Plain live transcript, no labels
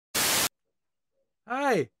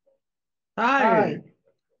Hi. Hi.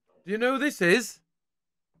 Do you know who this is?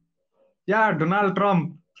 Yeah, Donald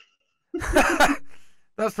Trump.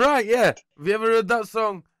 That's right, yeah. Have you ever heard that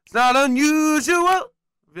song? It's not unusual. Have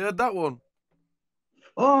you heard that one?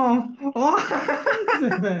 Oh.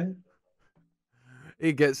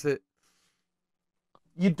 He gets it.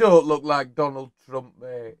 You don't look like Donald Trump,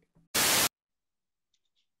 mate.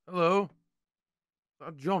 Hello. Is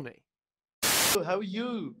that Johnny? How are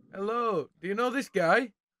you? Hello. Do you know this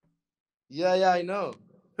guy? Yeah, I know.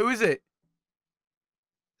 Who is it?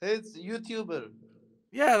 It's YouTuber.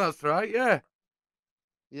 Yeah, that's right, yeah.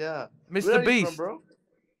 Yeah. Where Mr. are you from, Beast. bro?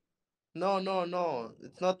 No.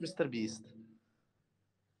 It's not Mr. Beast.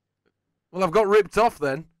 Well, I've got ripped off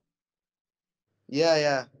then.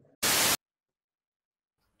 Yeah.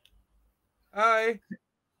 Hi.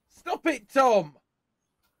 Stop it, Tom.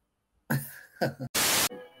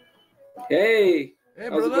 Hey, Hey,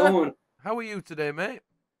 how's it brother. going? How are you today, mate?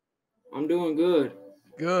 I'm doing good.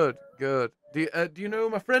 Good. Do you know who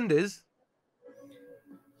my friend is?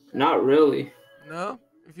 Not really. No?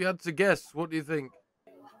 If you had to guess, what do you think?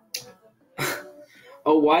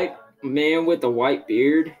 A white man with a white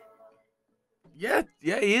beard? Yeah,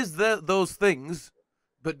 he is those things.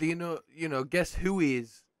 But do guess who he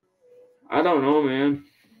is? I don't know, man.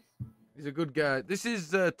 He's a good guy. This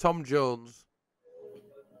is Tom Jones.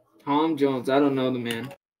 Tom Jones, I don't know the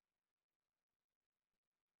man.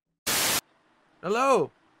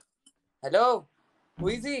 Hello. Hello, who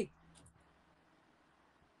is he?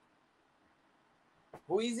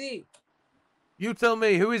 Who is he? You tell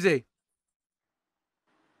me, who is he?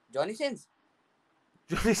 Johnny Sins,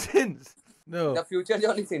 Johnny Sins? No. the future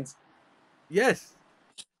Johnny Sins. Yes.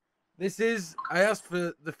 I asked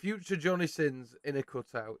for the future Johnny Sins in a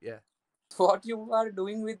cutout, yeah. What you are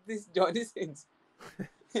doing with this Johnny Sins?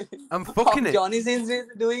 I'm fucking it. Johnny Sins is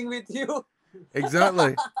doing with you.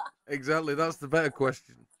 Exactly. Exactly. That's the better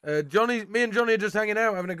question. Me and Johnny are just hanging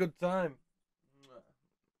out, having a good time.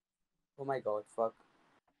 Oh my god, fuck.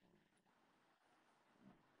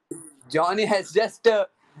 Johnny has just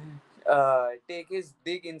take his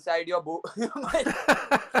dick inside your boot.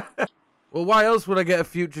 Well, why else would I get a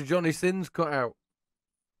future Johnny Sins cut out?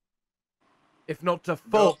 If not to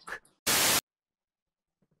fuck.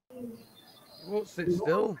 You won't sit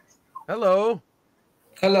still. Hello.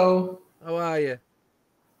 Hello, How are you?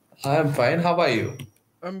 I'm fine. How are you?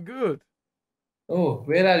 I'm good. Oh,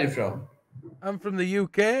 where are you from? I'm from the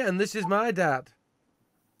UK, and this is my dad.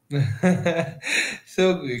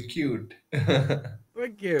 So cute.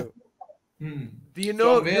 Thank you. Hmm. Do you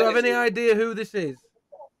From do you where have is any it? idea who this is?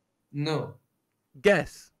 No,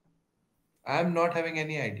 Guess. I'm not having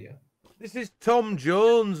any idea. This is Tom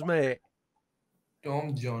Jones, mate.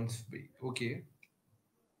 Tom Jones. Okay.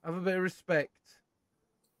 Have a bit of respect.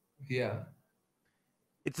 Yeah.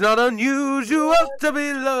 It's not unusual to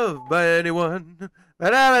be loved by anyone.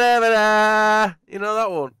 Ba-da-ba-da-ba-da. You know that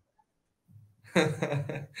one?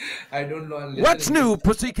 I don't know. I'm What's listening new, to.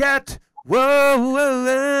 pussycat?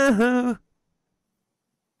 Whoa.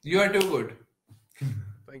 You are too good.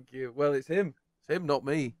 Thank you. Well, it's him. It's him, not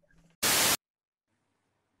me.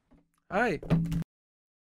 Hi.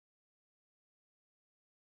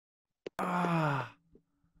 Ah.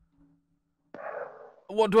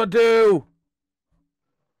 What do I do?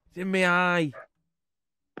 It's in my eye.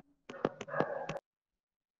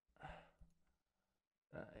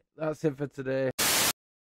 Right, that's it for today.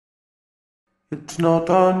 It's not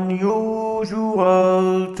unusual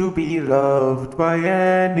to be loved by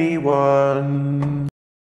anyone.